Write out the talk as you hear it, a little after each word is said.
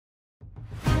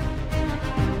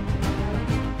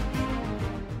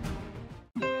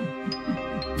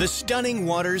The stunning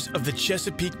waters of the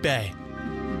Chesapeake Bay.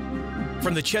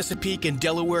 From the Chesapeake and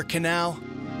Delaware Canal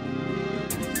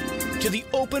to the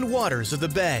open waters of the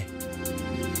bay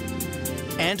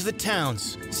and the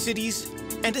towns, cities,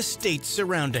 and estates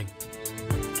surrounding.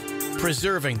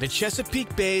 Preserving the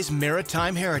Chesapeake Bay's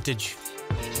maritime heritage.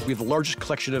 We have the largest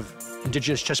collection of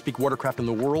indigenous Chesapeake watercraft in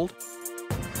the world.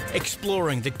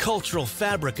 Exploring the cultural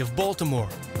fabric of Baltimore.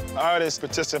 Artists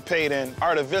participate in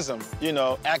artivism,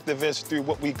 activists through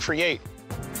what we create.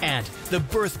 And the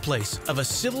birthplace of a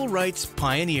civil rights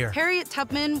pioneer. Harriet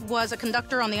Tubman was a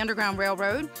conductor on the Underground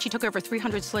Railroad. She took over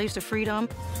 300 slaves to freedom.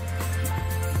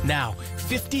 Now,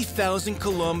 50,000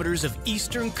 kilometers of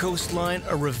eastern coastline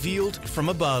are revealed from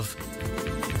above.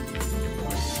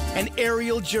 An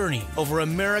aerial journey over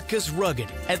America's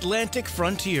rugged Atlantic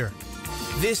frontier.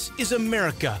 This is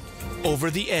America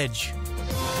Over the Edge.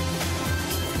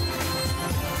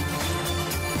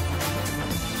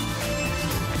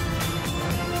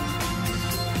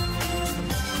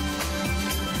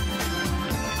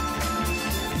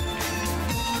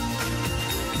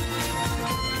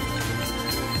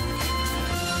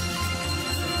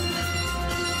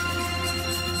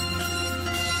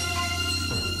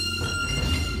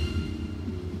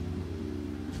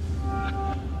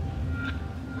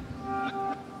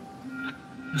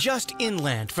 Just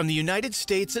inland from the United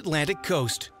States Atlantic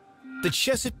coast, the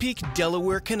Chesapeake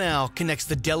Delaware Canal connects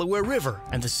the Delaware River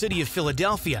and the city of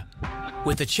Philadelphia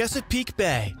with the Chesapeake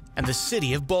Bay and the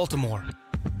city of Baltimore.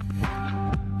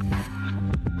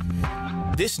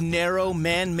 This narrow,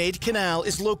 man-made canal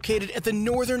is located at the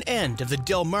northern end of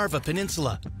the Marva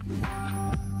Peninsula.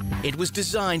 It was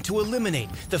designed to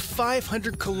eliminate the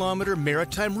 500-kilometer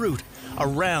maritime route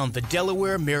around the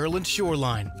Delaware Maryland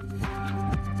shoreline.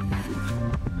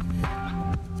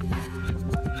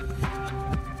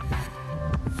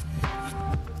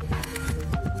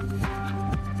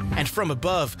 And from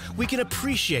above, we can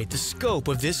appreciate the scope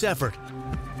of this effort.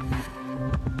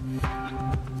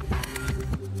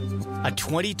 A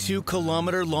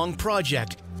 22-kilometer-long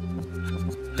project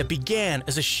that began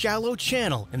as a shallow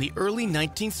channel in the early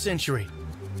 19th century.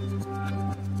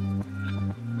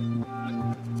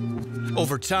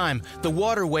 Over time, the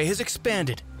waterway has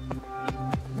expanded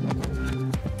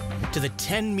to the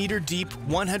 10-meter-deep,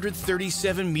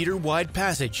 137-meter-wide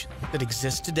passage that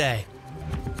exists today.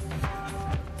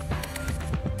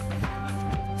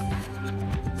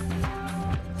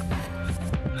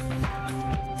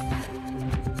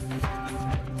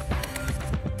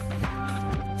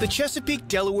 The Chesapeake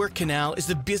Delaware Canal is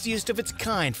the busiest of its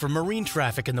kind for marine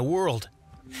traffic in the world,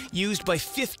 used by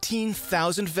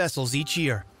 15,000 vessels each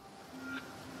year.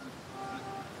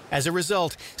 As a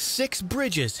result, 6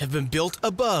 bridges have been built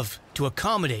above to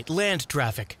accommodate land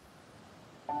traffic.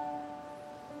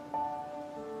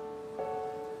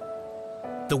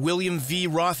 The William V.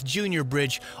 Roth Jr.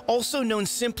 Bridge, also known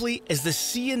simply as the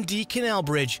C&D Canal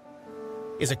Bridge,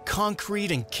 is a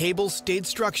concrete and cable-stayed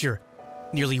structure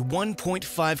nearly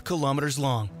 1.5 kilometers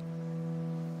long.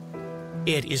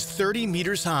 It is 30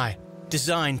 meters high,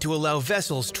 designed to allow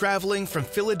vessels traveling from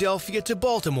Philadelphia to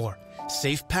Baltimore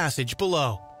safe passage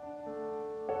below.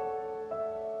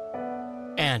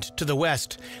 And to the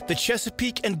west, the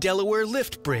Chesapeake and Delaware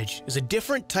Lift Bridge is a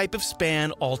different type of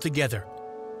span altogether.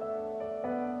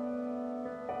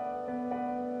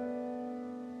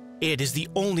 It is the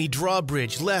only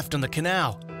drawbridge left on the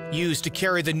canal, used to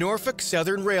carry the Norfolk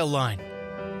Southern Rail Line.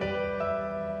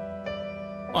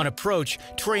 On approach,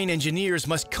 train engineers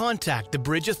must contact the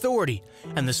bridge authority,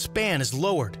 and the span is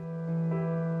lowered.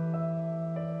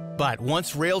 But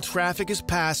once rail traffic is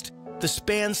passed, the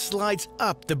span slides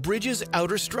up the bridge's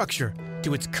outer structure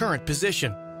to its current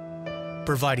position,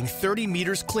 providing 30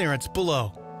 meters clearance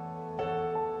below.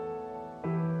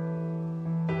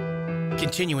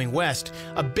 Continuing west,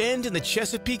 a bend in the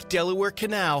Chesapeake Delaware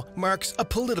Canal marks a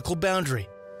political boundary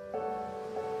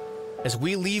as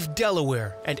we leave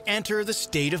Delaware and enter the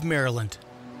state of Maryland.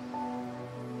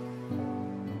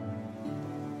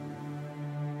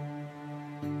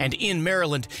 And in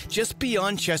Maryland, just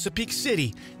beyond Chesapeake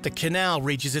City, the canal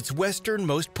reaches its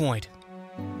westernmost point.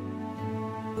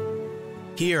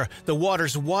 Here, the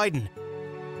waters widen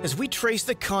as we trace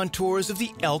the contours of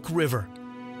the Elk River.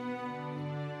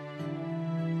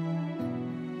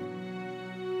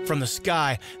 From the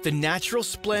sky, the natural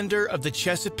splendor of the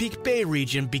Chesapeake Bay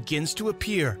region begins to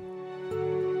appear.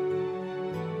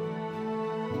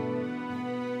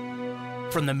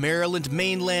 From the Maryland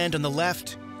mainland on the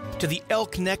left to the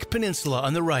Elk Neck Peninsula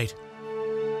on the right.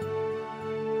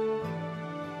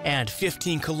 And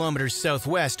 15 kilometers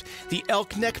southwest, the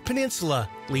Elk Neck Peninsula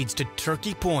leads to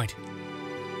Turkey Point.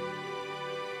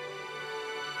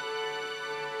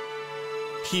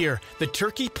 Here, the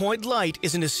Turkey Point Light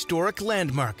is an historic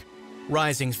landmark,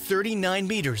 rising 39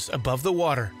 meters above the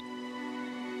water.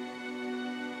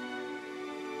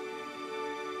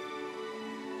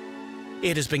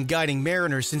 It has been guiding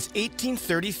mariners since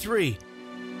 1833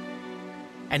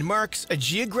 and marks a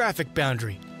geographic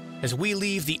boundary as we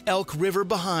leave the Elk River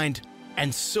behind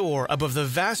and soar above the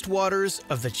vast waters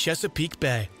of the Chesapeake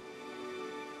Bay.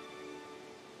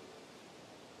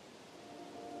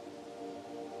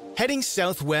 Heading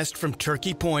southwest from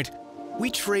Turkey Point, we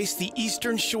trace the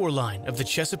eastern shoreline of the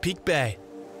Chesapeake Bay.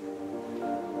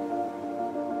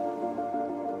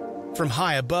 From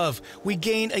high above, we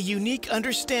gain a unique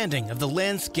understanding of the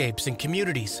landscapes and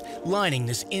communities lining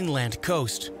this inland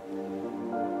coast.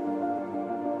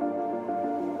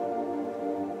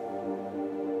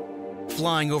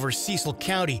 Flying over Cecil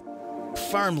County,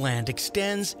 farmland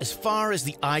extends as far as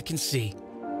the eye can see.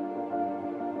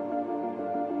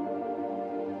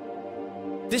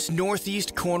 This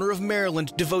northeast corner of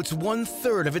Maryland devotes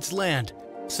 1/3 of its land,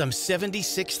 some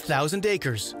 76,000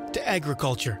 acres, to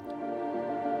agriculture.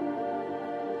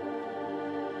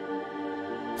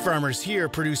 Farmers here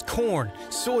produce corn,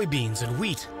 soybeans, and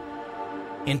wheat.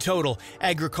 In total,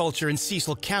 agriculture in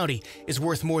Cecil County is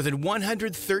worth more than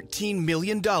 $113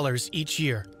 million each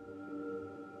year.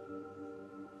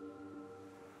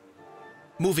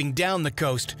 Moving down the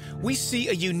coast, we see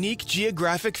a unique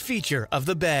geographic feature of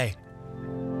the bay.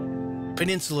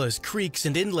 Peninsulas, creeks,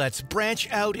 and inlets branch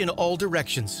out in all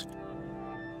directions,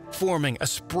 forming a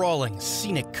sprawling,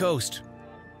 scenic coast.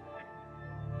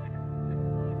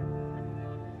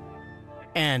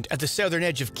 And at the southern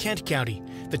edge of Kent County,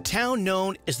 the town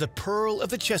known as the Pearl of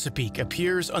the Chesapeake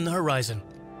appears on the horizon.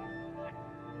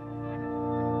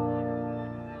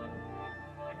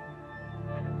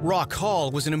 Rock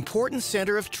Hall was an important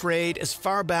center of trade as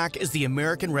far back as the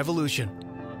American Revolution,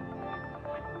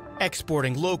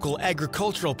 exporting local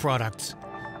agricultural products,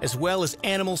 as well as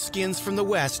animal skins from the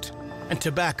west and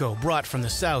tobacco brought from the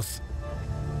south.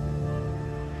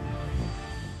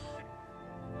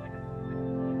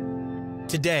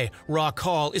 Today, Rock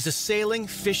Hall is a sailing,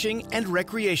 fishing, and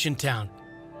recreation town,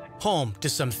 home to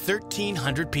some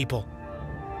 1,300 people.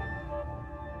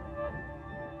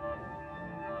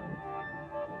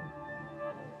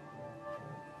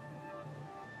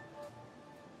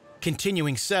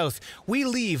 Continuing south, we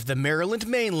leave the Maryland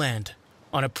mainland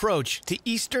on approach to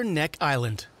Eastern Neck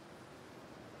Island.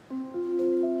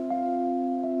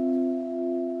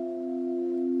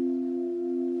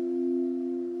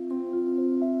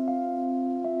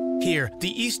 Here,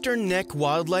 the Eastern Neck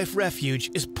Wildlife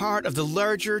Refuge is part of the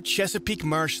larger Chesapeake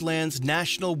Marshlands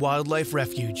National Wildlife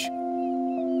Refuge.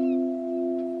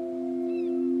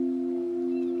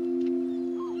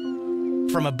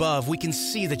 From above, we can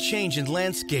see the change in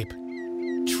landscape.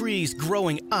 Trees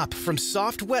growing up from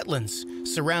soft wetlands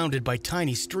surrounded by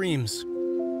tiny streams.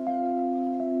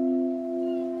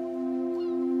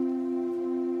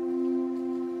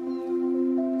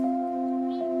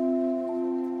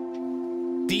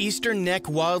 The Eastern Neck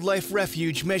Wildlife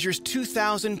Refuge measures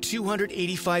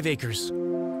 2,285 acres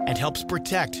and helps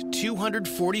protect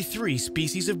 243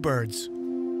 species of birds.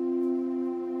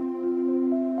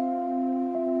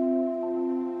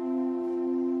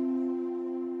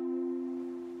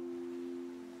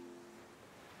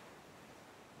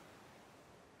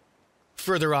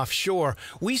 Further offshore,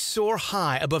 we soar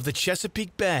high above the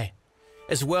Chesapeake Bay,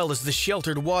 as well as the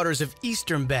sheltered waters of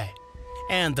Eastern Bay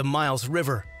and the Miles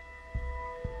River.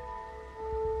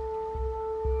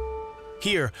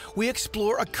 Here, we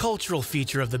explore a cultural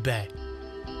feature of the bay,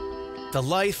 the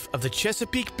life of the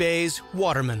Chesapeake Bay's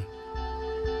watermen.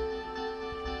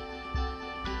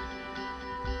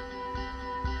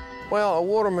 Well, a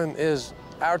waterman is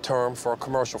our term for a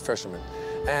commercial fisherman,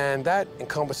 and that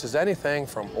encompasses anything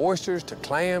from oysters to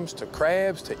clams to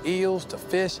crabs to eels to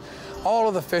fish, all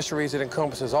of the fisheries. It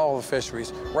encompasses all of the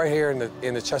fisheries right here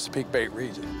in the Chesapeake Bay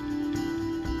region.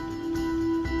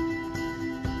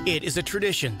 It is a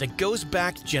tradition that goes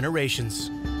back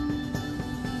generations.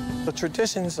 The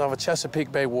traditions of a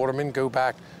Chesapeake Bay waterman go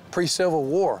back pre-Civil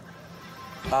War.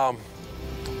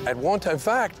 At one time, in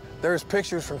fact, there's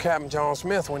pictures from Captain John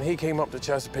Smith when he came up to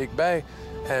Chesapeake Bay,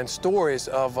 and stories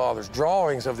of, there's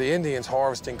drawings of the Indians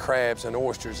harvesting crabs and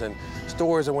oysters, and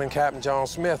stories of when Captain John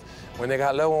Smith, when they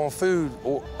got low on food,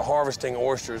 harvesting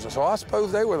oysters. So I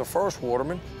suppose they were the first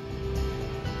watermen.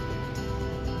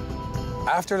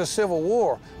 After the Civil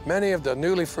War, many of the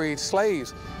newly freed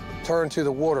slaves turned to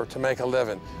the water to make a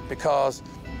living, because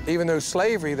even though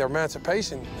slavery, their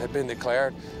emancipation had been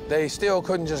declared, they still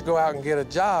couldn't just go out and get a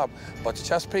job. But the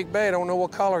Chesapeake Bay don't know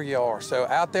what color you are, so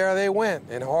out there they went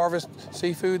and harvest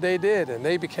seafood they did, and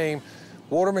they became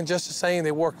Watermen just the same,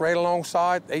 they work right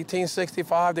alongside.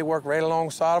 1865, they work right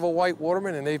alongside of a white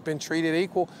waterman, and they've been treated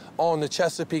equal on the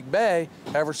Chesapeake Bay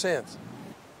ever since.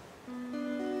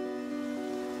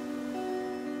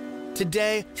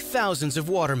 Today, thousands of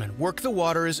watermen work the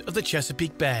waters of the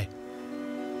Chesapeake Bay.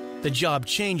 The job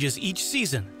changes each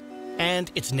season,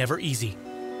 and it's never easy.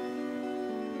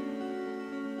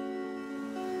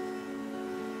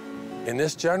 In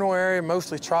this general area,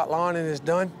 mostly trot lining is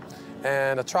done,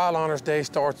 and a trot liner's day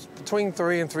starts between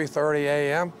 3 and 3:30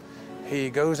 a.m.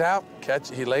 He goes out,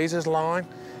 he lays his line,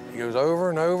 he goes over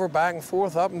and over, back and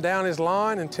forth, up and down his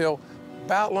line until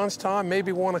about lunchtime,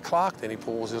 maybe 1 o'clock, then he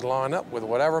pulls his line up with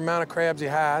whatever amount of crabs he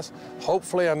has,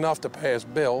 hopefully enough to pay his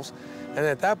bills. And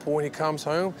at that point, he comes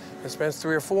home and spends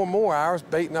 3 or 4 more hours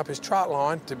baiting up his trot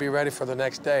line to be ready for the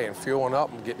next day and fueling up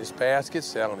and getting his baskets,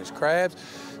 selling his crabs.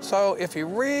 So if he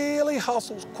really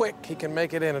hustles quick, he can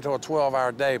make it into a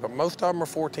 12-hour day, but most of them are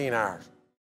 14 hours.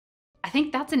 I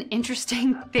think that's an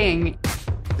interesting thing.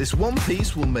 This one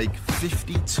piece will make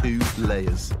 52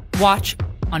 layers. Watch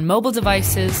on mobile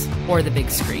devices or the big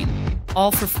screen.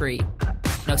 All for free.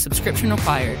 No subscription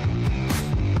required.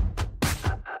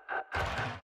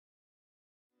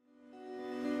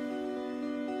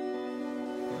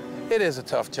 It is a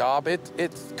tough job.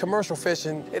 It's commercial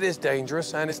fishing. It is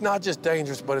dangerous, and it's not just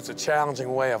dangerous, but it's a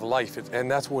challenging way of life.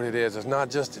 And that's what it is. It's not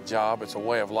just a job. It's a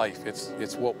way of life.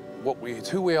 It's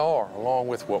who we are, along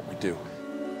with what we do.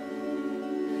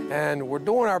 And we're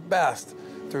doing our best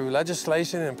through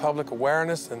legislation and public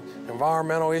awareness and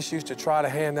environmental issues to try to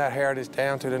hand that heritage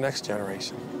down to the next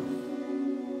generation.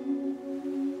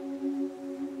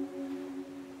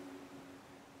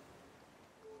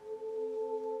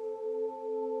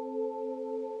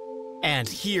 And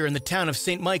here in the town of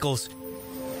St. Michael's,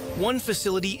 one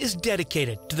facility is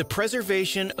dedicated to the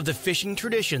preservation of the fishing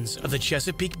traditions of the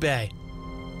Chesapeake Bay.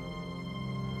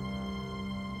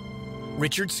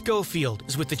 Richard Schofield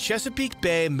is with the Chesapeake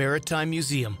Bay Maritime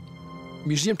Museum. The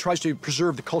museum tries to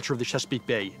preserve the culture of the Chesapeake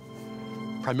Bay,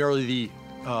 primarily the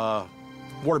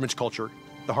waterman's culture,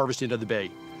 the harvesting of the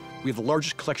bay. We have the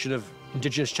largest collection of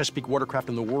indigenous Chesapeake watercraft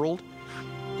in the world.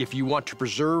 If you want to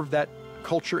preserve that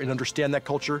culture and understand that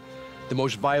culture, the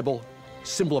most viable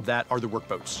symbol of that are the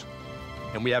workboats.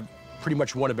 And we have pretty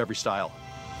much one of every style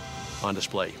on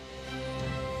display.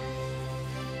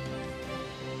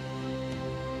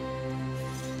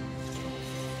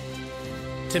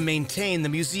 To maintain the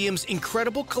museum's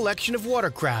incredible collection of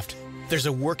watercraft, there's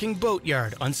a working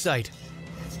boatyard on site.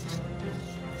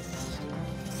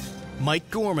 Mike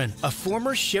Gorman, a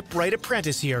former shipwright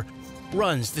apprentice here,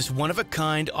 runs this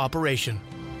one-of-a-kind operation.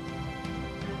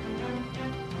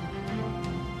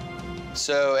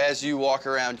 So as you walk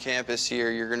around campus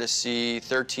here, you're going to see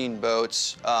 13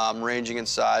 boats ranging in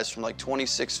size from like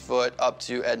 26 foot up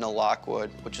to Edna Lockwood,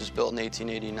 which was built in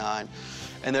 1889.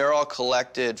 And they're all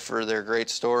collected for their great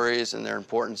stories and their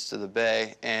importance to the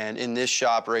bay. And in this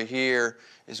shop right here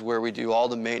is where we do all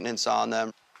the maintenance on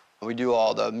them. We do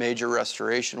all the major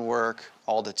restoration work,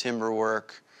 all the timber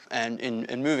work. And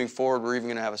in moving forward, we're even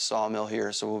going to have a sawmill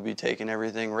here, so we'll be taking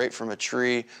everything right from a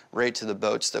tree right to the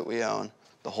boats that we own,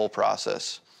 the whole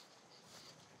process.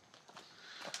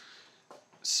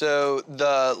 So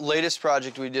the latest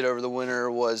project we did over the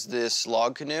winter was this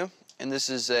log canoe, and this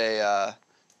is a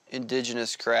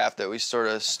indigenous craft that we sort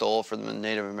of stole from the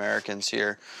Native Americans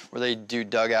here, where they do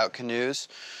dugout canoes.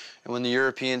 And when the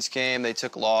Europeans came, they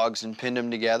took logs and pinned them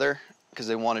together because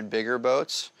they wanted bigger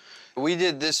boats. We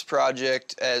did this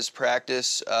project as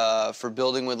practice for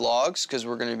building with logs, because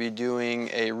we're going to be doing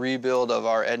a rebuild of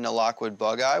our Edna Lockwood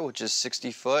Bug-Eye, which is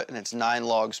 60 foot, and it's 9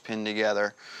 logs pinned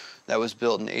together. That was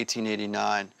built in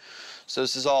 1889. So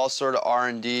this is all sort of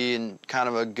R&D, and kind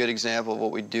of a good example of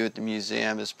what we do at the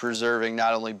museum is preserving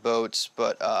not only boats,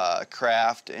 but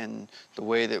craft and the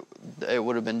way that it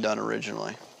would have been done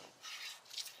originally.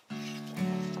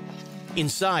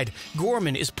 Inside,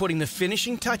 Gorman is putting the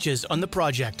finishing touches on the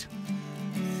project.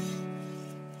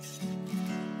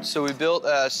 So we built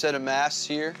a set of masts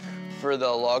here for the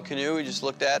log canoe we just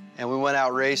looked at, and we went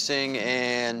out racing,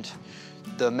 and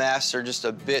the masts are just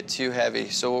a bit too heavy.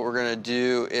 So what we're going to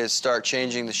do is start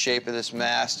changing the shape of this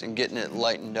mast and getting it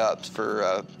lightened up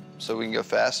for so we can go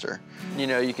faster. You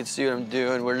know, you can see what I'm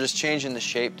doing. We're just changing the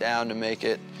shape down to make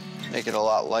it a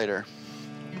lot lighter.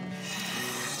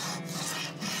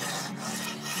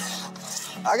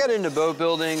 I got into boat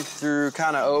building through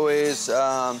kind of always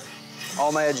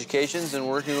all my educations and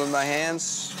working with my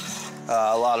hands,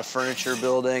 a lot of furniture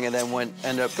building, and then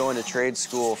ended up going to trade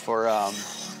school for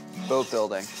boat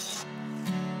building.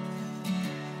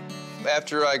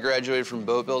 After I graduated from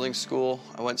boat building school,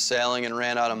 I went sailing and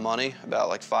ran out of money about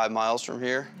like 5 miles from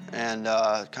here, and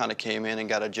kind of came in and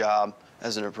got a job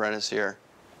as an apprentice here.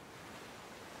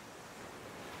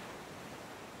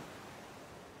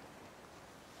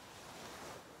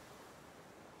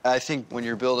 I think when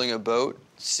you're building a boat,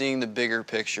 seeing the bigger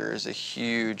picture is a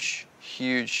huge,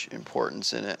 huge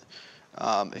importance in it.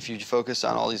 If you focus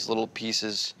on all these little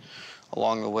pieces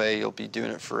along the way, you'll be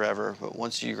doing it forever. But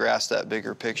once you grasp that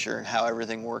bigger picture and how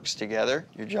everything works together,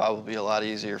 your job will be a lot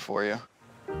easier for you.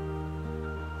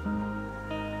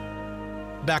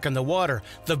 Back on the water,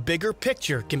 the bigger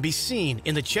picture can be seen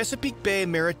in the Chesapeake Bay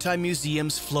Maritime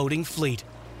Museum's floating fleet.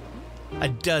 A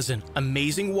dozen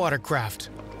amazing watercraft.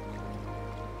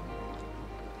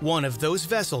 One of those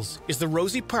vessels is the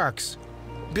Rosie Parks,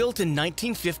 built in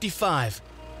 1955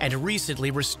 and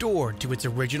recently restored to its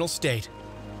original state.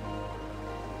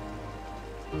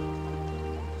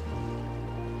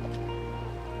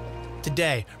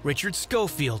 Today, Richard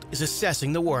Schofield is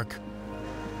assessing the work.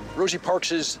 Rosie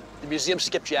Parks is the museum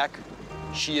skipjack.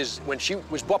 When she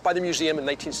was bought by the museum in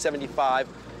 1975,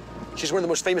 she's one of the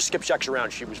most famous skipjacks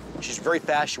around. She's very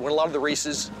fast. She won a lot of the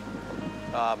races.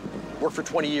 Worked for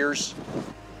 20 years.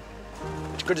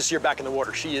 It's good to see her back in the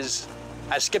water. She is,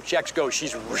 as skipjacks go,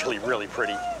 she's really, really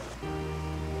pretty.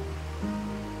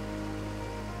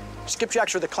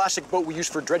 Skipjacks are the classic boat we use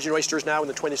for dredging oysters now in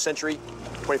the 20th century,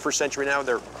 21st century now.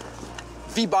 They're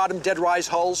V-bottom, dead-rise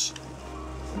hulls,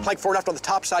 plank fore and aft on the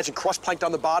top sides and cross-planked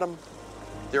on the bottom.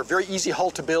 They're a very easy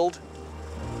hull to build.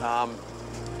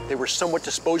 They were somewhat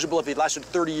disposable. If it lasted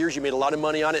 30 years, you made a lot of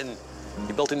money on it, and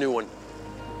you built a new one.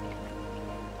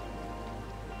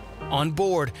 On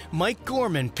board, Mike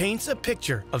Gorman paints a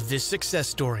picture of this success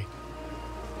story.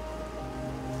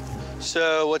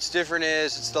 So what's different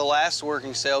is it's the last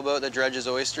working sailboat that dredges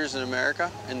oysters in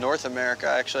America, in North America,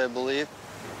 actually, I believe.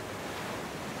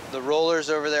 The rollers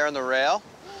over there on the rail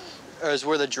is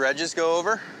where the dredges go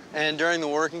over. And during the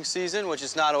working season, which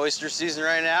is not oyster season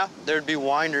right now, there'd be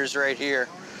winders right here.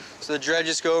 So the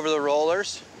dredges go over the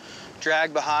rollers,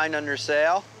 drag behind under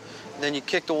sail, and then you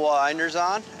kick the winders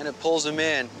on, and it pulls them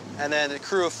in. And then the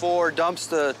crew of 4 dumps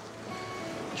the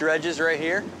dredges right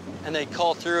here, and they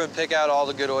cull through and pick out all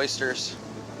the good oysters,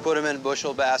 put them in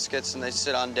bushel baskets, and they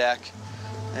sit on deck,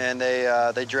 and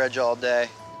they dredge all day.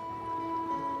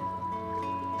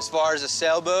 As far as a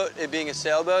sailboat, it being a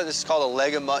sailboat, this is called a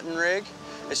leg of mutton rig.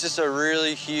 It's just a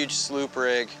really huge sloop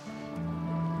rig.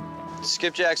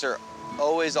 Skipjacks are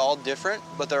always all different,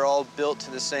 but they're all built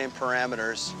to the same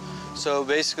parameters. So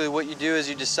basically what you do is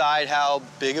you decide how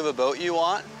big of a boat you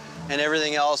want, and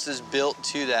everything else is built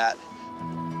to that.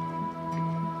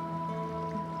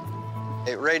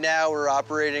 Right now we're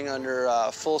operating under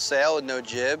full sail with no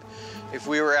jib. If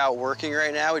we were out working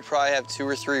right now, we'd probably have 2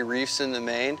 or 3 reefs in the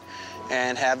main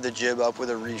and have the jib up with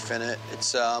a reef in it.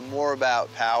 It's more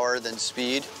about power than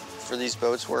speed for these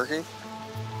boats working.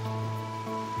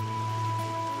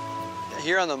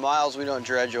 Here on the Miles, we don't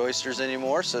dredge oysters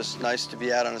anymore, so it's nice to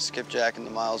be out on a skipjack in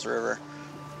the Miles River.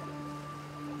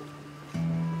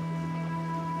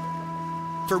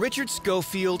 For Richard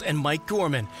Schofield and Mike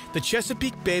Gorman, the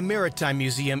Chesapeake Bay Maritime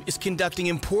Museum is conducting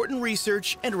important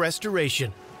research and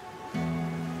restoration,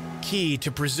 key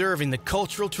to preserving the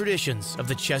cultural traditions of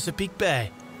the Chesapeake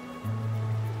Bay.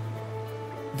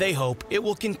 They hope it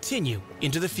will continue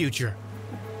into the future.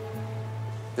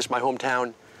 This is my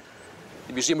hometown.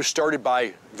 The museum was started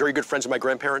by very good friends of my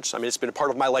grandparents. I mean, it's been a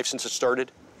part of my life since it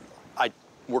started. I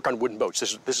work on wooden boats.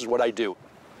 This is what I do.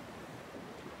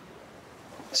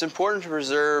 It's important to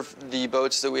preserve the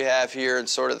boats that we have here and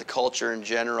sort of the culture in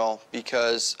general,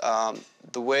 because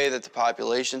the way that the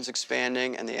population's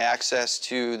expanding and the access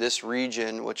to this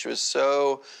region, which was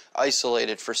so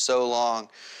isolated for so long,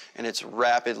 and it's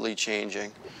rapidly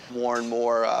changing. More and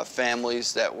more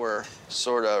families that were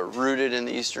sort of rooted in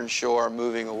the Eastern Shore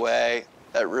moving away.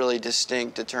 That really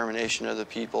distinct determination of the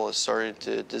people is starting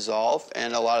to dissolve,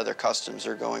 and a lot of their customs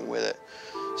are going with it.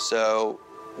 So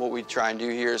what we try and do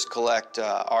here is collect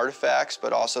artifacts,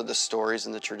 but also the stories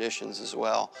and the traditions as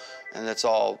well. And that's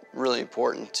all really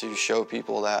important to show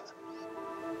people that.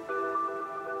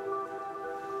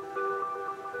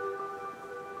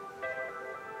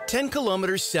 "10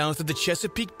 kilometers south of the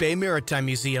Chesapeake Bay Maritime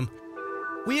Museum,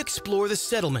 we explore the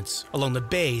settlements along the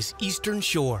bay's eastern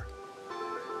shore.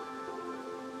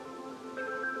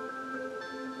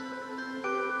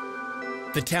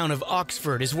 The town of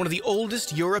Oxford is one of the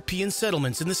oldest European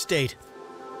settlements in the state.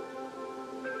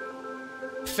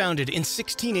 Founded in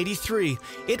 1683,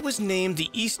 it was named the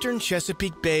Eastern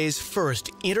Chesapeake Bay's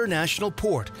first international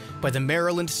port by the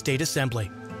Maryland State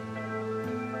Assembly.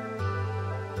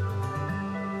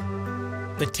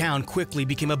 The town quickly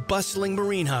became a bustling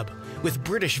marine hub, with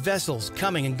British vessels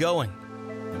coming and going.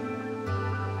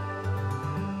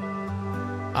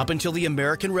 Up until the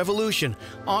American Revolution,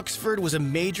 Oxford was a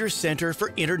major center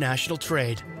for international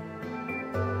trade.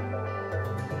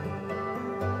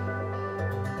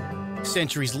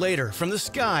 Centuries later, from the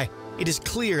sky, it is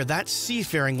clear that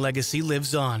seafaring legacy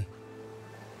lives on.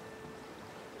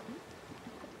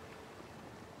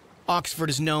 Oxford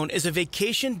is known as a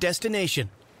vacation destination,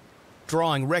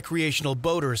 drawing recreational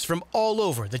boaters from all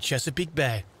over the Chesapeake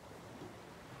Bay.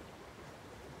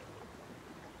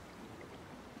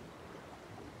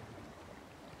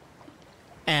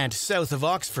 And south of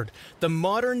Oxford, the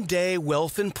modern-day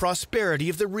wealth and prosperity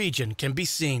of the region can be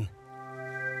seen.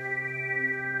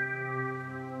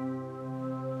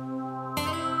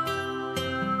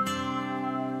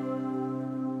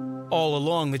 All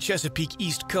along the Chesapeake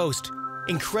East Coast,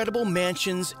 incredible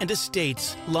mansions and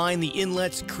estates line the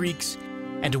inlets, creeks,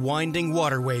 and winding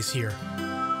waterways here.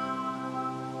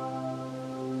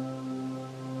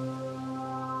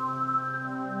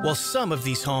 While some of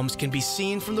these homes can be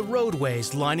seen from the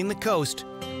roadways lining the coast,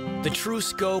 the true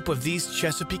scope of these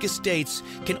Chesapeake estates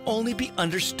can only be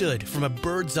understood from a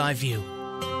bird's eye view.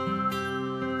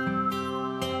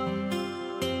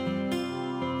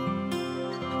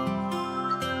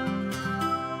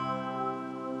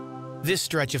 This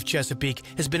stretch of Chesapeake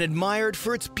has been admired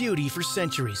for its beauty for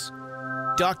centuries,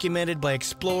 documented by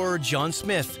explorer John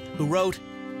Smith, who wrote,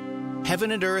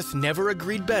 "Heaven and earth never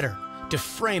agreed better to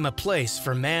frame a place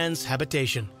for man's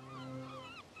habitation."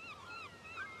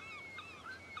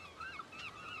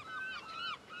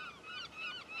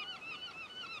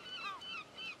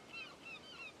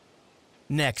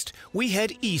 Next, we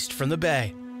head east from the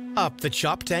bay, up the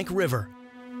Choptank River,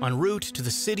 en route to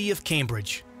the city of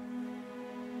Cambridge.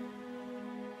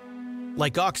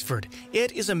 Like Oxford,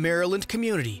 it is a Maryland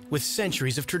community with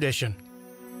centuries of tradition.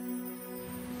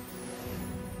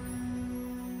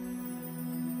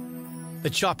 The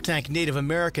Choptank Native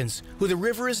Americans, who the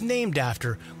river is named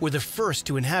after, were the first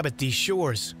to inhabit these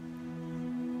shores.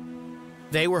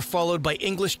 They were followed by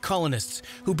English colonists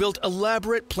who built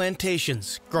elaborate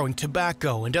plantations, growing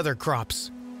tobacco and other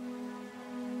crops.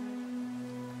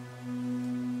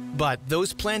 But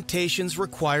those plantations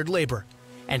required labor,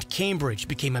 and Cambridge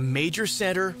became a major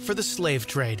center for the slave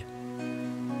trade.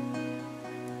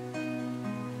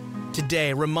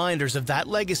 Today, reminders of that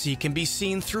legacy can be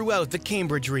seen throughout the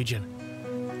Cambridge region,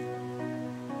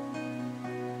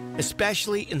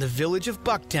 especially in the village of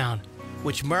Bucktown,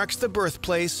 which marks the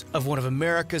birthplace of one of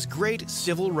America's great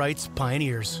civil rights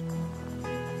pioneers.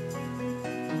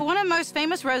 One of the most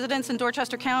famous residents in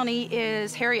Dorchester County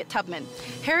is Harriet Tubman.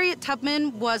 Harriet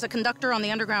Tubman was a conductor on the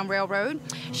Underground Railroad.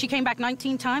 She came back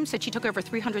 19 times, said she took over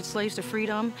 300 slaves to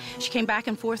freedom. She came back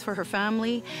and forth for her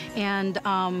family, and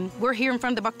we're here in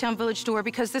front of the Bucktown Village store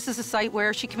because this is a site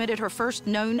where she committed her first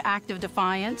known act of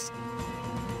defiance.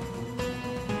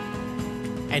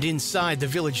 And inside the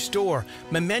village store,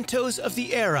 mementos of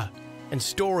the era and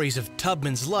stories of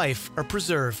Tubman's life are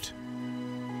preserved.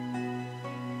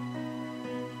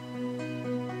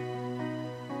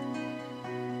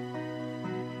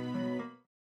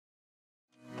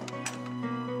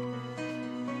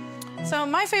 So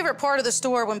my favorite part of the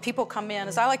store when people come in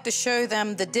is I like to show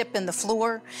them the dip in the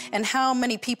floor and how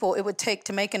many people it would take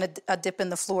to make a dip in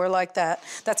the floor like that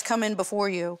that's come in before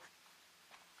you.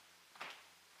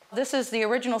 This is the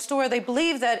original store. They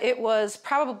believe that it was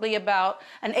probably about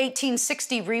an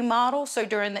 1860 remodel, so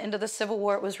during the end of the Civil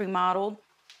War it was remodeled.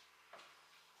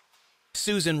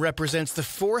 Susan represents the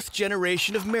fourth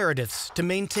generation of Merediths to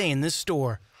maintain this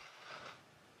store.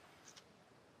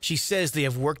 She says they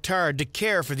have worked hard to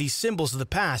care for these symbols of the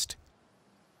past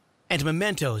and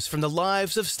mementos from the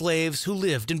lives of slaves who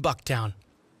lived in Bucktown.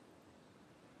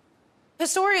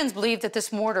 Historians believe that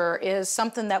this mortar is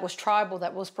something that was tribal,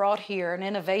 that was brought here, an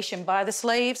innovation by the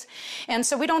slaves. And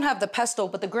so we don't have the pestle,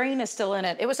 but the grain is still in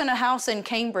it. It was in a house in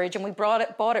Cambridge, and we bought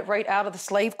it right out of the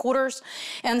slave quarters.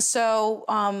 And so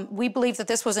we believe that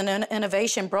this was an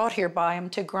innovation brought here by them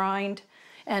to grind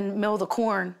and mill the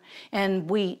corn and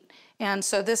wheat. And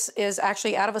so this is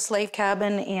actually out of a slave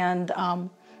cabin, and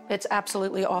it's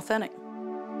absolutely authentic.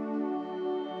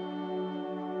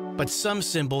 But some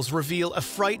symbols reveal a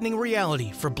frightening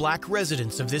reality for Black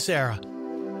residents of this era.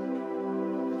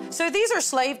 So these are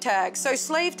slave tags. So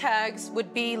slave tags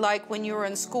would be like when you were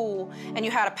in school and you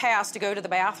had a pass to go to the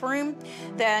bathroom,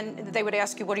 then they would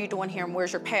ask you, what are you doing here and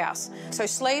where's your pass? So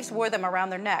slaves wore them around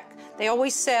their neck. They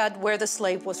always said where the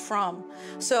slave was from.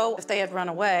 So if they had run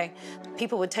away,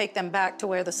 people would take them back to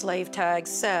where the slave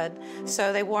tags said.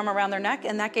 So they wore them around their neck,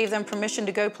 and that gave them permission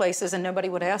to go places, and nobody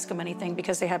would ask them anything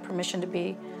because they had permission to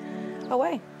be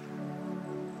away.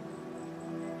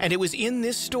 And it was in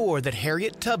this store that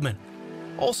Harriet Tubman,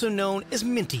 also known as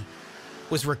Minty,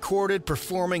 was recorded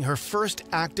performing her first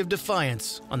act of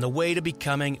defiance on the way to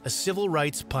becoming a civil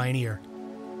rights pioneer.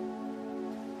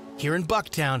 Here in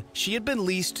Bucktown, she had been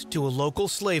leased to a local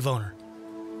slave owner.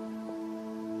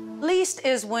 Leased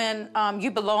is when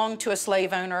you belong to a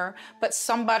slave owner, but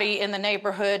somebody in the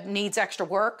neighborhood needs extra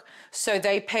work, so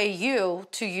they pay you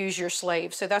to use your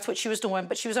slave. So that's what she was doing,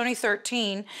 but she was only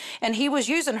 13, and he was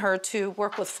using her to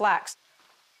work with flax.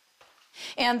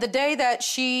 And the day that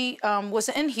she was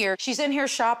in here, she's in here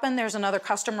shopping, there's another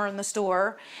customer in the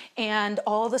store, and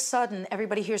all of a sudden,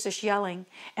 everybody hears this yelling,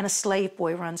 and a slave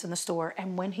boy runs in the store,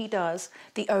 and when he does,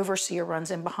 the overseer runs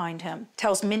in behind him,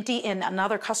 tells Minty and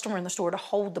another customer in the store to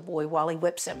hold the boy while he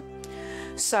whips him.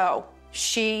 So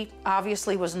she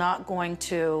obviously was not going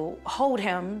to hold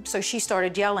him, so she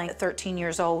started yelling at 13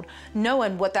 years old,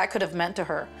 knowing what that could have meant to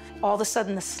her. All of a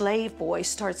sudden, the slave boy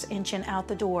starts inching out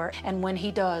the door, and when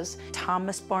he does,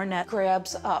 Thomas Barnett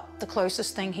grabs up the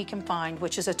closest thing he can find,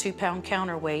 which is a 2-pound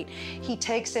counterweight. He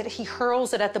takes it, he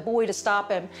hurls it at the boy to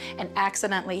stop him, and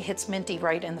accidentally hits Minty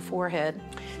right in the forehead.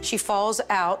 She falls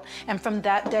out, and from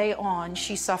that day on,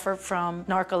 she suffered from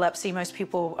narcolepsy, most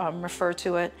people refer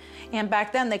to it, and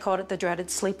back then they called it the dreaded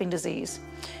sleeping disease.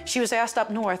 She was asked up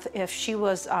north if she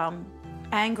was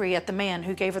angry at the man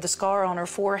who gave her the scar on her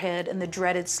forehead and the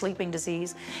dreaded sleeping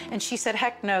disease. And she said,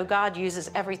 heck no, God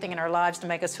uses everything in our lives to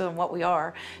make us who and what we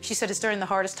are. She said, it's during the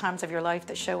hardest times of your life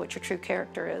that show what your true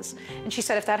character is. And she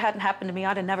said, if that hadn't happened to me,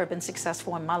 I'd have never been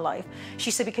successful in my life.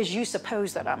 She said, because you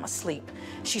suppose that I'm asleep.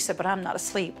 She said, but I'm not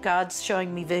asleep. God's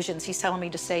showing me visions. He's telling me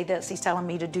to say this. He's telling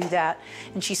me to do that.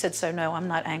 And she said, so no, I'm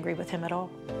not angry with him at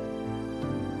all.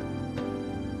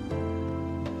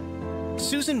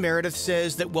 Susan Meredith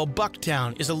says that while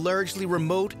Bucktown is a largely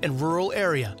remote and rural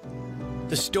area,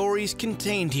 the stories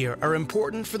contained here are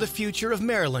important for the future of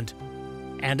Maryland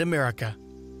and America.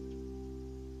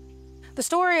 The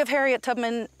story of Harriet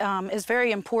Tubman is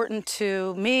very important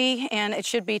to me, and it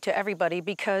should be to everybody,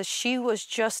 because she was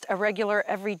just a regular,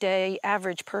 everyday,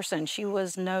 average person. She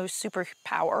was no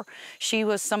superpower. She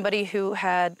was somebody who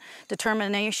had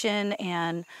determination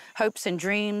and hopes and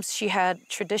dreams. She had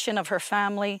tradition of her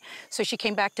family, so she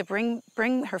came back to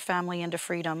bring her family into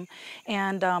freedom.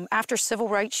 And after civil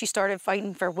rights, she started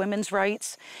fighting for women's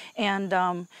rights.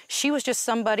 And she was just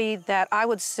somebody that I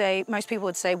would say, most people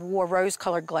would say, wore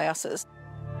rose-colored glasses.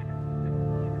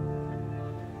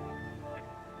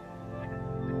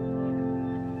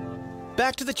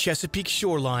 Back to the Chesapeake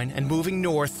shoreline and moving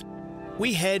north,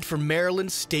 we head for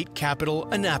Maryland's state capital,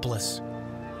 Annapolis,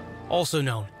 also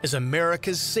known as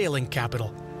America's sailing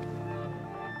capital.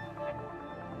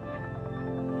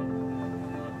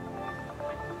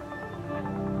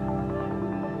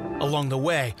 Along the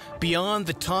way, beyond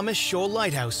the Thomas Shoal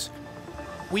Lighthouse,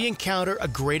 we encounter a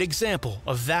great example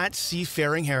of that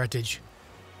seafaring heritage.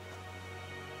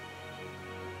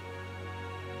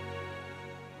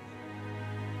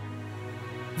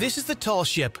 This is the tall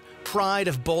ship, Pride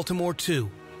of Baltimore II,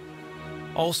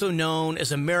 also known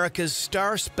as America's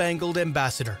Star-Spangled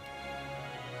Ambassador.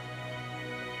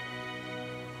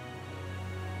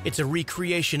 It's a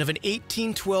recreation of an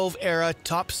 1812-era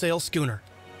topsail schooner,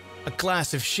 a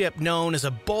class of ship known as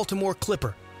a Baltimore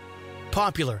Clipper,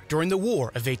 popular during the War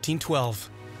of 1812.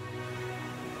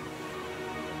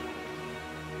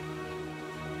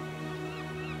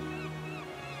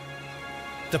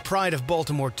 The Pride of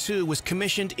Baltimore II was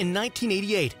commissioned in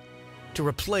 1988 to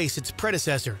replace its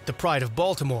predecessor, the Pride of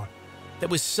Baltimore, that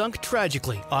was sunk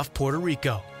tragically off Puerto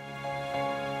Rico.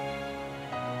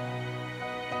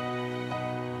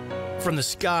 From the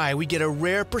sky, we get a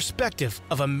rare perspective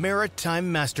of a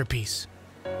maritime masterpiece.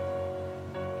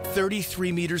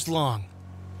 33 meters long,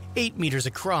 8 meters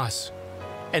across,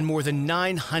 and more than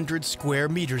 900 square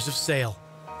meters of sail.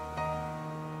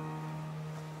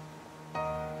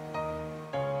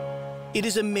 It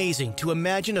is amazing to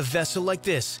imagine a vessel like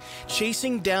this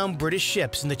chasing down British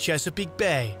ships in the Chesapeake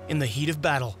Bay in the heat of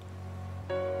battle.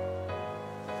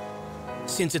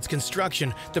 Since its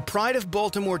construction, the Pride of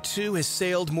Baltimore II has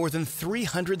sailed more than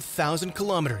 300,000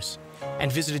 kilometers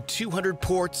and visited 200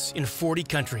 ports in 40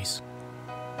 countries.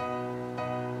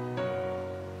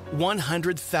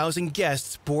 100,000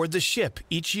 guests board the ship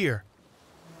each year.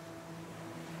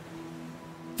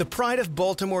 the Pride of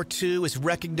Baltimore, too, is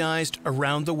recognized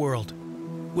around the world,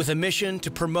 with a mission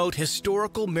to promote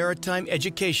historical maritime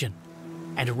education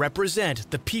and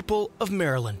represent the people of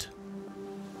Maryland.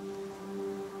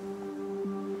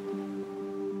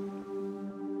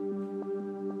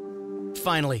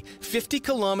 Finally, 50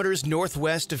 kilometers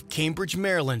northwest of Cambridge,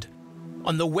 Maryland,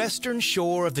 on the western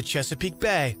shore of the Chesapeake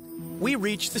Bay, we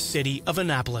reach the city of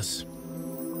Annapolis.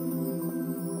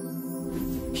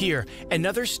 Here,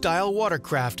 another style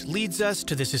watercraft leads us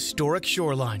to this historic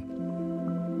shoreline.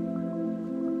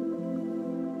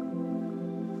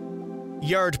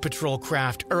 Yard patrol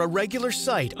craft are a regular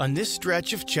sight on this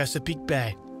stretch of Chesapeake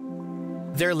Bay.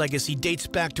 Their legacy dates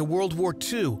back to World War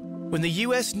II, when the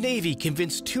U.S. Navy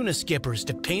convinced tuna skippers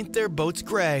to paint their boats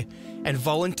gray and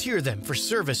volunteer them for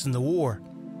service in the war.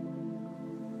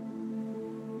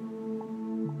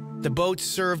 The boats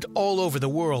served all over the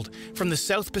world, from the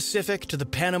South Pacific to the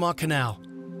Panama Canal.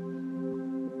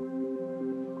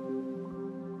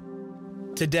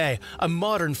 Today, a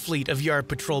modern fleet of yard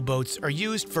patrol boats are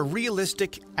used for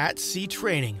realistic at-sea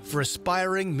training for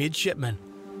aspiring midshipmen.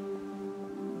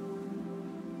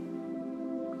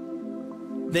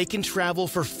 They can travel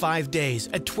for 5 days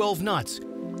at 12 knots,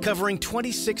 covering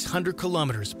 2,600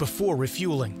 kilometers before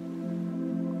refueling.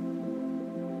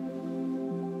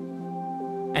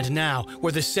 And now,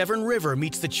 where the Severn River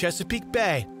meets the Chesapeake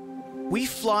Bay, we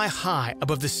fly high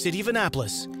above the city of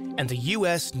Annapolis and the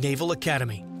U.S. Naval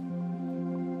Academy.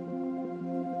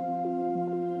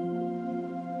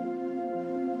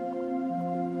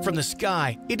 From the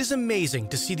sky, it is amazing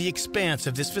to see the expanse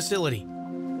of this facility.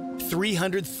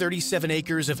 337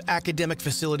 acres of academic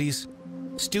facilities,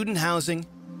 student housing,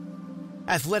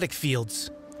 athletic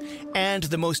fields, and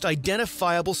the most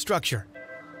identifiable structure,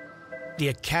 the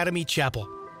Academy Chapel.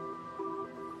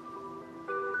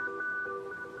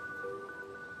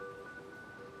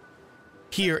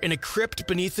 Here, in a crypt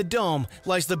beneath the dome,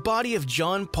 lies the body of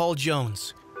John Paul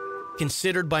Jones,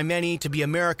 considered by many to be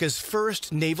America's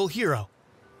first naval hero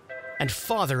and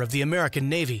father of the American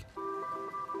Navy.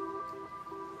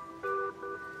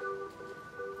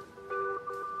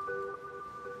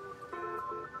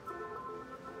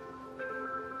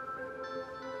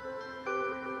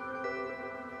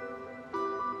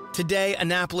 Today,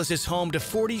 Annapolis is home to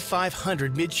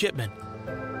 4,500 midshipmen,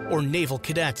 or naval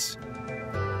cadets.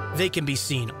 They can be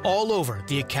seen all over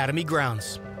the Academy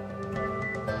grounds.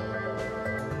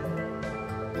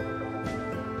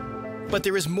 But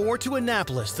there is more to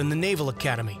Annapolis than the Naval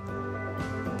Academy.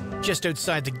 Just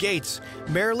outside the gates,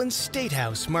 Maryland's State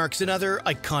House marks another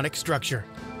iconic structure.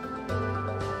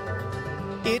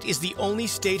 It is the only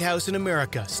state house in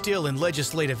America still in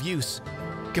legislative use,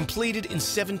 completed in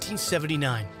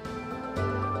 1779.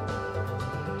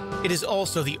 It is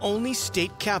also the only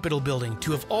state capitol building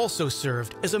to have also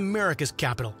served as America's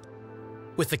capital,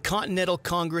 with the Continental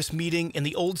Congress meeting in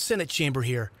the old Senate chamber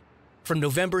here from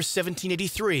November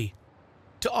 1783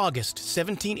 to August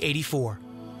 1784.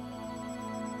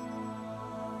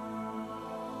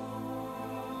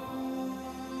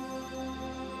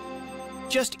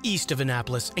 Just east of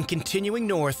Annapolis and continuing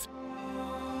north,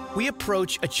 we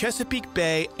approach a Chesapeake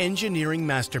Bay engineering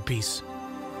masterpiece.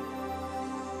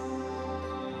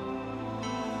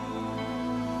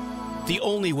 The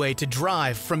only way to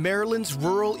drive from Maryland's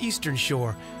rural eastern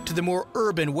shore to the more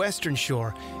urban western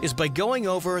shore is by going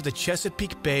over the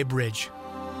Chesapeake Bay Bridge.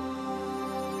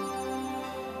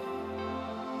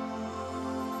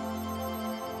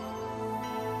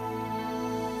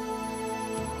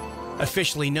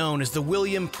 Officially known as the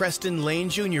William Preston Lane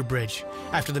Jr. Bridge,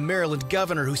 after the Maryland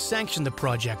governor who sanctioned the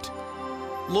project,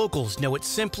 locals know it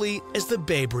simply as the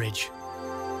Bay Bridge.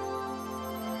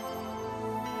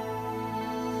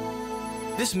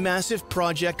 This massive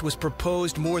project was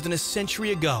proposed more than a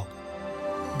century ago,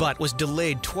 but was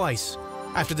delayed twice,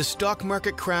 after the stock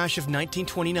market crash of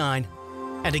 1929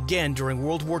 and again during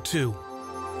World War II.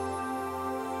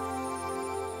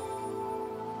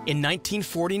 In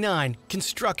 1949,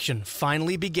 construction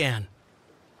finally began.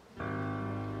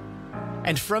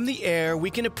 And from the air, we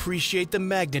can appreciate the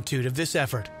magnitude of this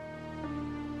effort.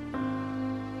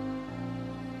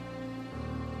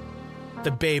 The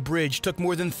Bay Bridge took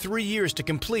more than 3 years to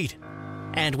complete,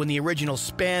 and when the original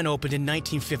span opened in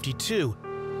 1952,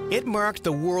 it marked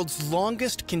the world's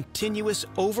longest continuous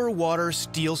over-water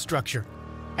steel structure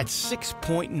at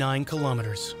 6.9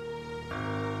 kilometers.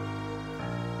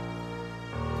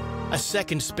 A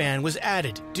second span was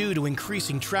added due to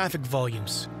increasing traffic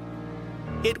volumes.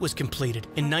 It was completed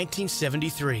in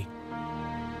 1973.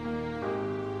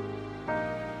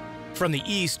 From the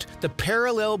east, the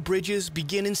parallel bridges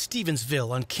begin in Stevensville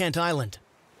on Kent Island.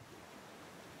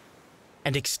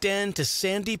 and extend to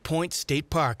Sandy Point State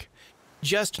Park,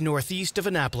 just northeast of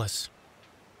Annapolis.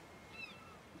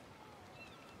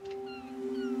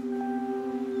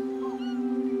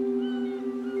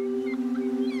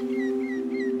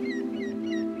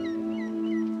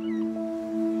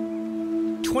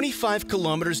 "25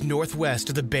 kilometers northwest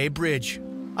of the Bay Bridge,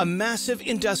 a massive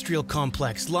industrial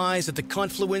complex lies at the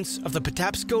confluence of the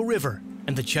Patapsco River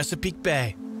and the Chesapeake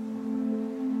Bay.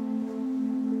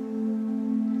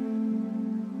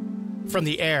 From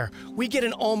the air, we get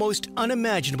an almost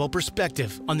unimaginable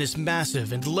perspective on this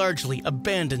massive and largely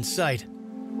abandoned site.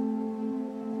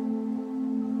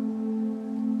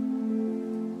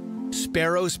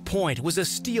 Sparrows Point was a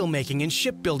steelmaking and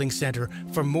shipbuilding center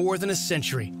for more than a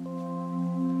century.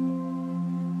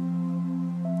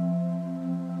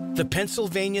 The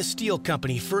Pennsylvania Steel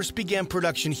Company first began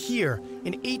production here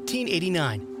in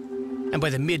 1889, and by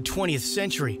the mid-20th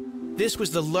century, this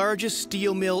was the largest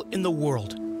steel mill in the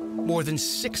world, more than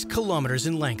 6 kilometers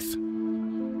in length.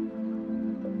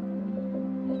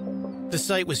 The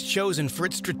site was chosen for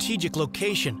its strategic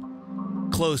location,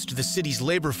 close to the city's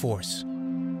labor force,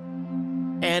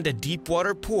 and a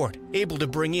deep-water port able to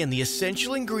bring in the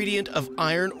essential ingredient of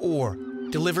iron ore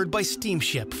delivered by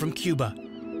steamship from Cuba.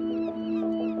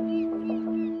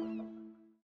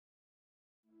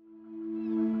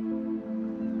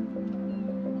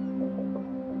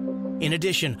 In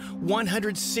addition,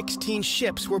 116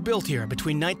 ships were built here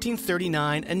between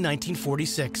 1939 and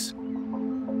 1946.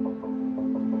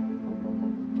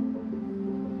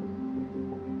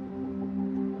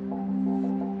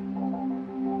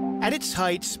 At its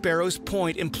height, Sparrows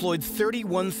Point employed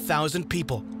 31,000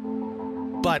 people.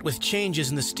 But with changes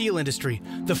in the steel industry,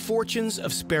 the fortunes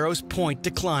of Sparrows Point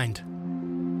declined.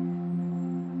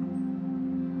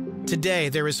 Today,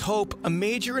 there is hope a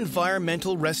major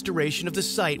environmental restoration of the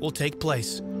site will take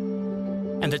place,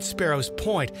 and that Sparrows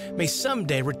Point may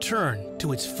someday return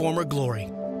to its former glory.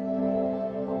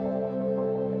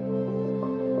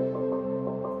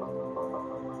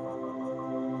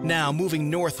 Now, moving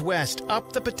northwest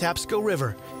up the Patapsco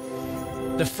River,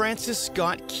 the Francis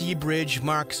Scott Key Bridge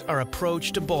marks our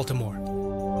approach to Baltimore.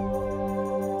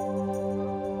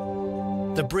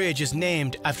 The bridge is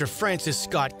named after Francis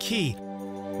Scott Key,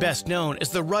 best known as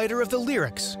the writer of the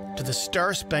lyrics to the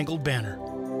Star-Spangled Banner.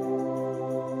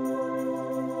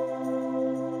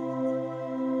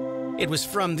 It was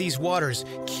from these waters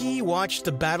Key watched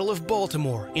the Battle of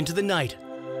Baltimore into the night,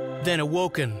 then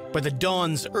awoken by the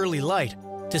dawn's early light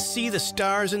to see the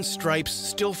stars and stripes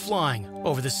still flying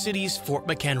over the city's Fort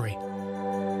McHenry.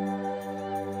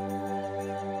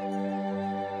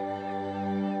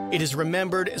 It is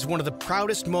remembered as one of the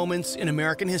proudest moments in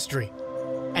American history,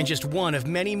 and just one of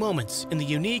many moments in the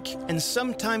unique and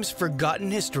sometimes forgotten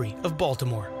history of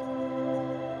Baltimore.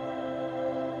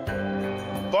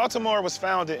 Baltimore was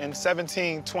founded in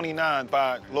 1729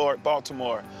 by Lord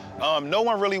Baltimore. No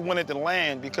one really wanted the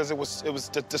land because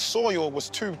the soil was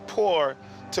too poor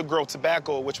to grow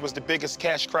tobacco, which was the biggest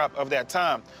cash crop of that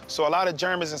time. So a lot of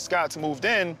Germans and Scots moved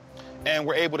in and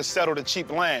were able to settle the cheap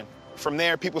land. From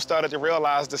there, people started to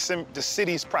realize the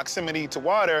city's proximity to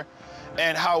water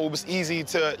and how it was easy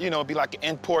to, be like an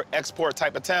import-export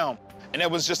type of town. And it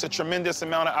was just a tremendous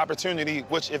amount of opportunity,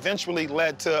 which eventually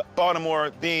led to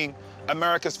Baltimore being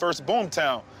America's first boom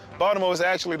town. Baltimore was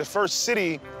actually the first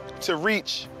city to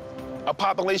reach a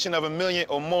population of 1 million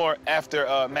or more after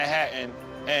Manhattan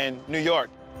and New York.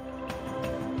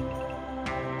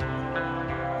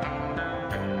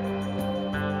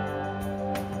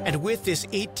 And with this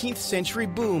 18th century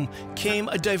boom came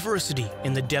a diversity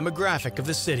in the demographic of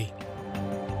the city.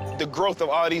 The growth of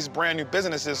all these brand new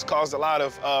businesses caused a lot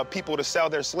of people to sell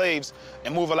their slaves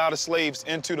and move a lot of slaves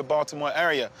into the Baltimore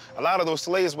area. A lot of those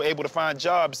slaves were able to find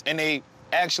jobs, and they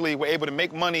actually were able to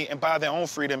make money and buy their own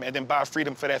freedom, and then buy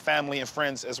freedom for their family and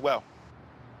friends as well.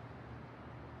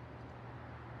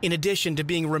 In addition to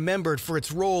being remembered for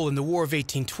its role in the War of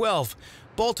 1812,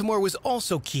 Baltimore was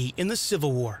also key in the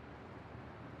Civil War.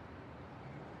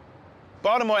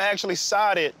 Baltimore actually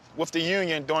sided with the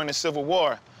Union during the Civil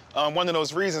War. One of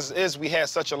those reasons is we had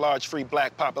such a large free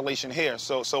black population here,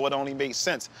 so it only made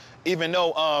sense. Even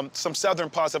though some southern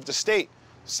parts of the state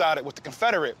sided with the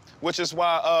Confederate, which is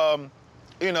why,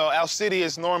 our city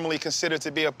is normally considered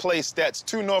to be a place that's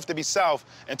too north to be south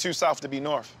and too south to be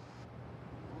north.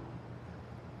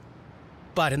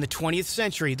 But in the 20th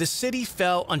century, the city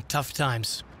fell on tough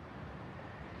times.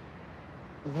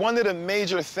 One of the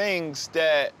major things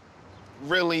that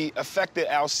really affected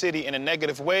our city in a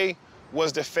negative way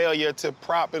was the failure to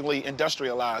properly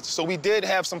industrialize. So we did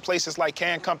have some places like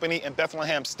Can Company and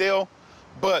Bethlehem Steel,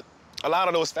 but a lot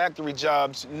of those factory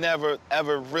jobs never,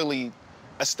 ever really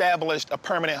established a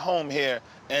permanent home here.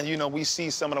 And, you know, we see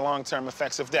some of the long-term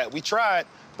effects of that. We tried,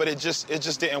 but it just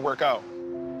didn't work out.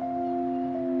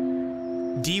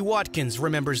 Dee Watkins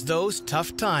remembers those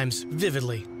tough times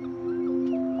vividly.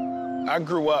 I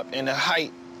grew up in the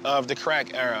height of the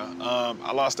crack era.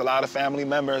 I lost a lot of family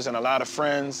members and a lot of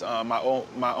friends. My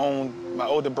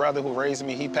older brother who raised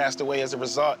me, he passed away as a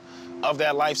result of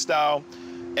that lifestyle.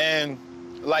 And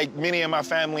like many of my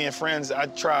family and friends, I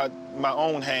tried my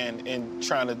own hand in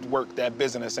trying to work that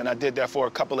business. And I did that for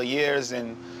a couple of years.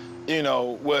 And, you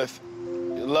know, with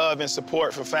love and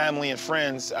support from family and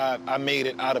friends, I made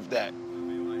it out of that.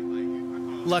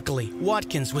 Luckily,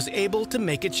 Watkins was able to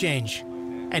make a change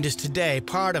and is today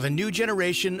part of a new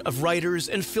generation of writers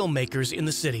and filmmakers in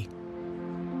the city.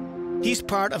 He's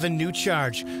part of a new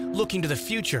charge, looking to the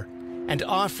future and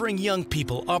offering young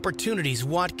people opportunities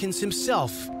Watkins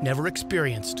himself never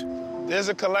experienced. There's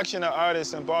a collection of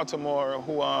artists in Baltimore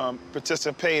who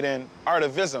participate in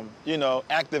artivism, you know,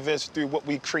 activists through what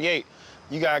we create.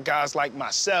 You got guys like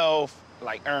myself,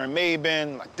 like Aaron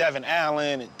Mabin, like Devin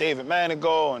Allen, and David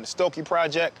Manigault, and the Stokey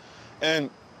Project, and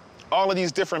all of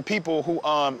these different people who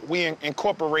we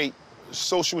incorporate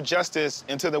social justice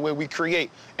into the way we create.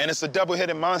 And it's a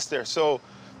double-headed monster. So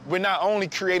we're not only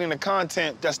creating the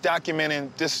content that's documenting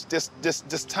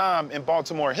this time in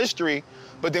Baltimore history,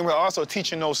 but then we're also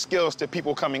teaching those skills to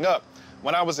people coming up.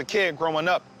 When I was a kid growing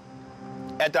up,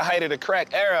 at the height of the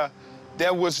crack era,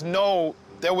 there was no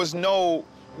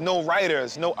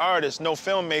writers, no artists, no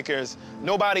filmmakers,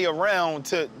 nobody around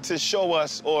to show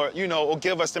us or, you know, or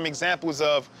give us some examples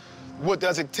of what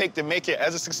does it take to make it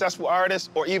as a successful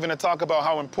artist, or even to talk about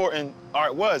how important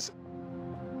art was.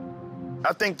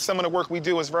 I think some of the work we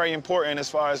do is very important as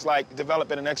far as like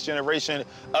developing the next generation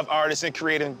of artists and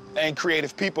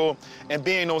creative people, and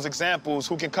being those examples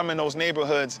who can come in those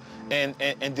neighborhoods and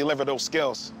deliver those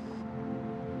skills.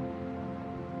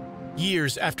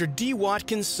 Years after Dee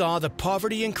Watkins saw the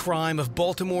poverty and crime of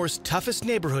Baltimore's toughest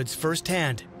neighborhoods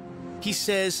firsthand, he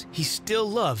says he still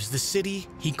loves the city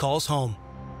he calls home.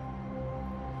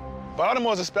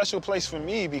 Baltimore's a special place for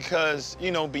me because,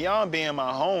 you know, beyond being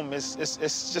my home, it's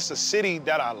just a city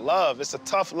that I love. It's a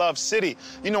tough love city.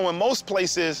 You know, in most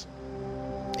places,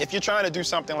 if you're trying to do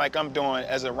something like I'm doing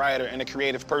as a writer and a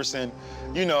creative person,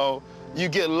 you know, you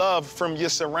get love from your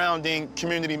surrounding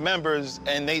community members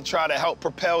and they try to help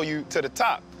propel you to the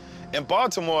top. In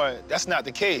Baltimore, that's not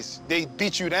the case. They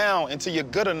beat you down until you're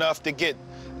good enough to get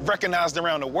recognized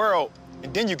around the world,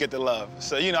 and then you get the love.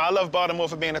 So, you know, I love Baltimore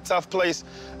for being a tough place.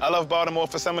 I love Baltimore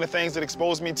for some of the things that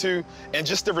exposed me to, and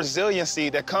just the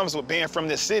resiliency that comes with being from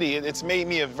this city. It's made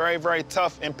me a very, very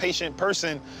tough and patient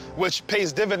person, which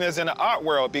pays dividends in the art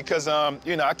world because,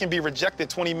 you know, I can be rejected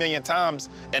 20 million times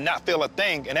and not feel a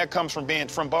thing, and that comes from being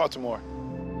from Baltimore.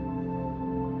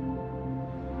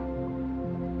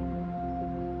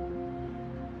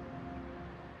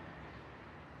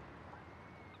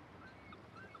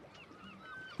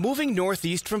 Moving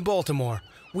northeast from Baltimore,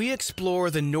 we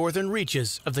explore the northern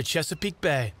reaches of the Chesapeake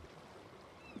Bay.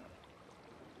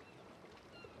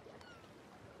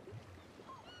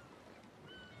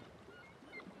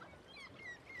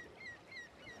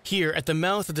 Here at the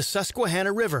mouth of the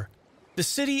Susquehanna River, the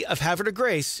city of Havre de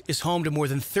Grace is home to more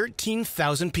than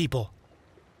 13,000 people.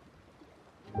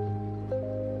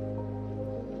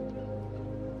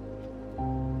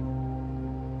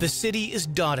 The city is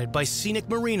dotted by scenic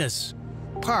marinas,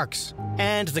 parks,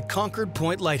 and the Concord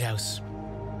Point Lighthouse.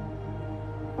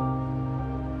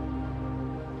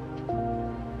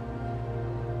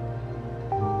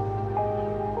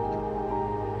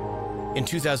 In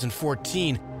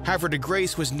 2014, Havre de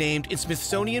Grace was named in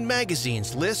Smithsonian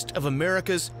Magazine's list of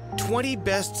America's 20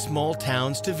 best small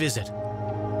towns to visit.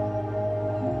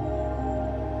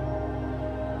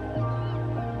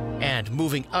 And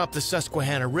moving up the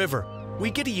Susquehanna River, we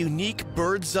get a unique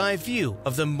bird's-eye view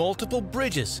of the multiple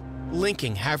bridges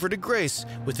linking Havre de Grace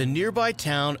with the nearby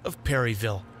town of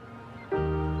Perryville.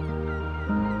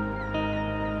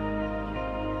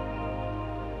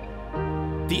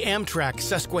 The Amtrak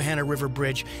Susquehanna River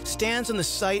Bridge stands on the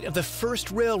site of the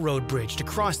first railroad bridge to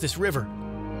cross this river,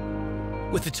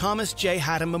 with the Thomas J.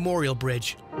 Haddam Memorial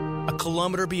Bridge a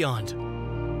kilometer beyond.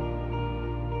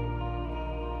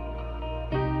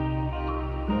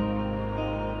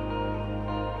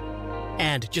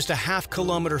 And just a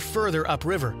half-kilometer further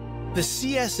upriver, the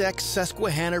CSX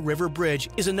Susquehanna River Bridge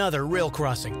is another rail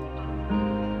crossing,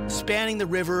 spanning the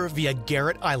river via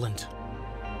Garrett Island.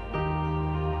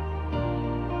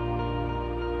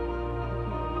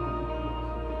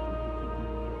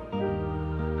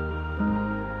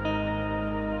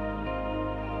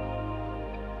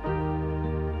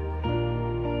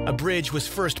 A bridge was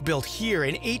first built here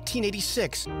in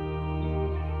 1886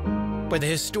 by the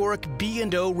historic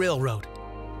B&O Railroad,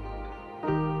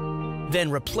 then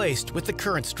replaced with the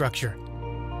current structure.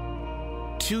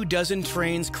 24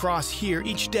 trains cross here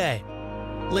each day,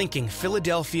 linking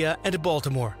Philadelphia and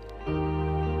Baltimore.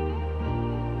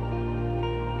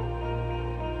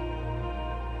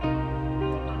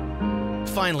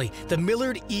 Finally, the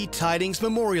Millard E. Tidings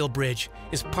Memorial Bridge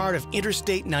is part of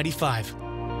Interstate 95.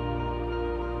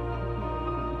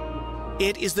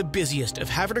 It is the busiest of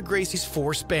Havre de Gracie's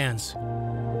 4 spans,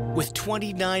 with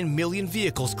 29 million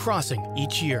vehicles crossing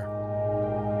each year.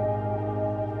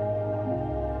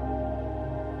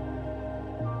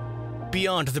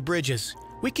 Beyond the bridges,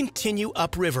 we continue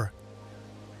upriver,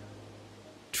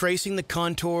 tracing the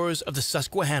contours of the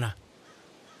Susquehanna.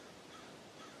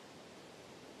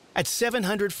 At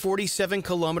 747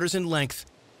 kilometers in length,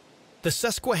 the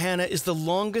Susquehanna is the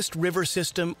longest river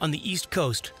system on the East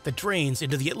Coast that drains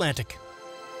into the Atlantic.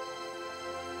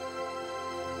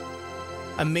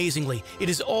 Amazingly, it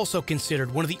is also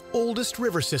considered one of the oldest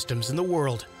river systems in the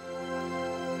world.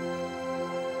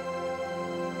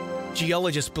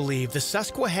 Geologists believe the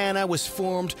Susquehanna was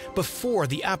formed before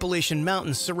the Appalachian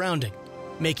Mountains surrounding,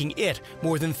 making it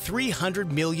more than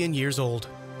 300 million years old.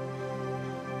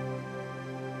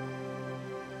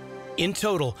 In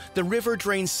total, the river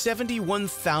drains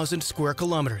 71,000 square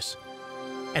kilometers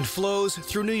and flows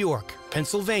through New York,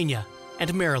 Pennsylvania,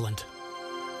 and Maryland.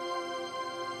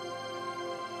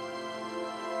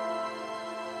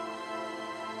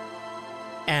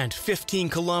 And 15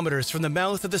 kilometers from the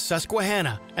mouth of the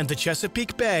Susquehanna and the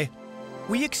Chesapeake Bay,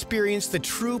 we experience the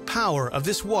true power of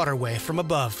this waterway from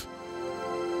above.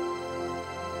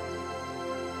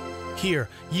 Here,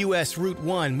 U.S. Route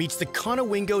 1 meets the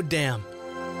Conowingo Dam,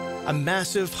 a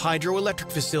massive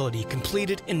hydroelectric facility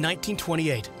completed in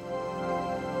 1928.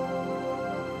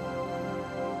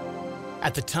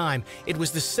 At the time, it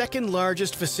was the second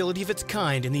largest facility of its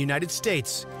kind in the United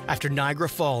States after Niagara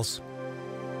Falls.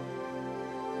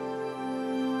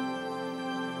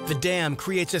 The dam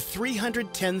creates a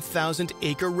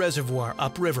 310,000-acre reservoir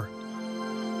upriver,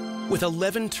 with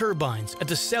 11 turbines at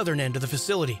the southern end of the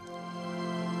facility.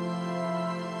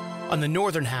 On the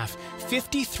northern half,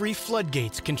 53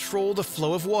 floodgates control the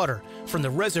flow of water from the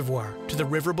reservoir to the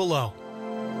river below.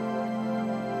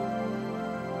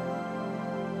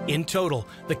 In total,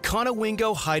 the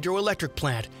Conowingo Hydroelectric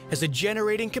Plant has a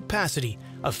generating capacity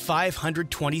of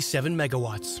 527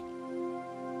 megawatts.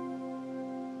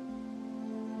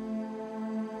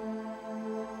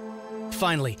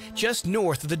 Finally, just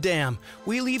north of the dam,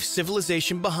 we leave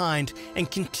civilization behind and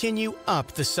continue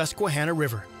up the Susquehanna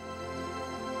River.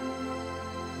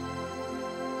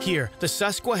 Here, the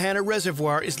Susquehanna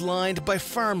Reservoir is lined by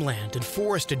farmland and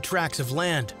forested tracts of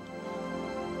land.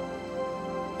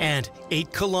 And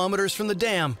 8 kilometers from the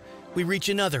dam, we reach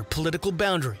another political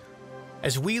boundary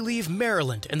as we leave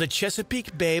Maryland and the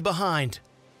Chesapeake Bay behind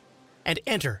and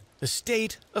enter the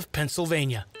state of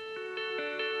Pennsylvania.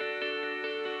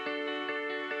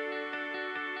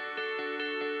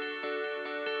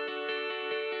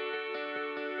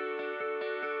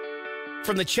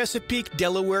 From the Chesapeake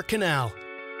Delaware Canal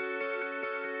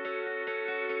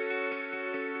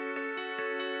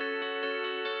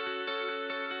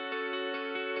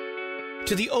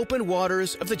to the open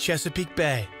waters of the Chesapeake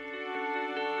Bay,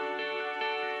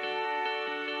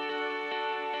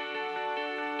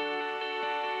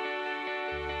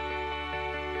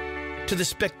 to the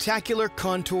spectacular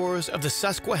contours of the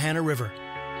Susquehanna River.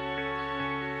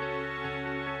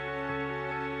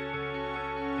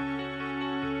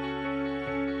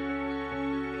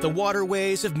 The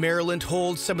waterways of Maryland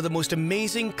hold some of the most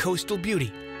amazing coastal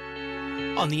beauty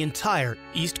on the entire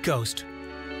East Coast.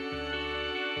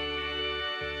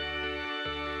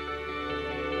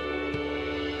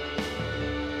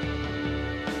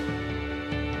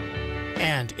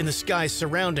 And in the skies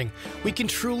surrounding, we can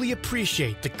truly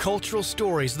appreciate the cultural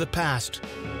stories of the past.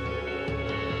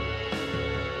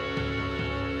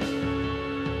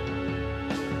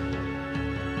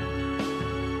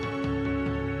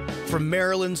 From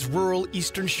Maryland's rural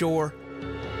eastern shore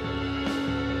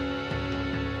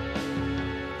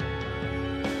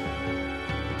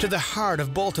to the heart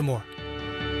of Baltimore,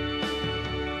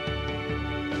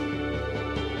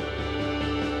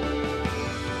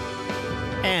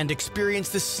 and experience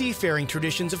the seafaring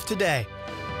traditions of today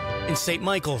in St.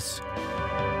 Michael's,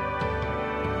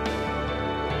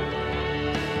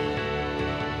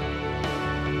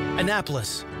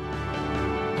 Annapolis,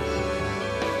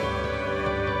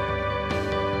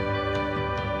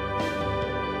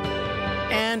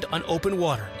 and on open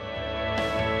water.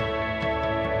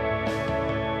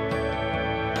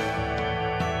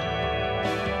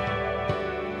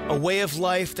 a way of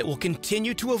life that will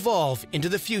continue to evolve into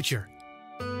the future.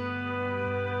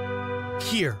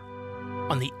 Here,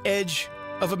 on the edge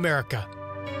of America.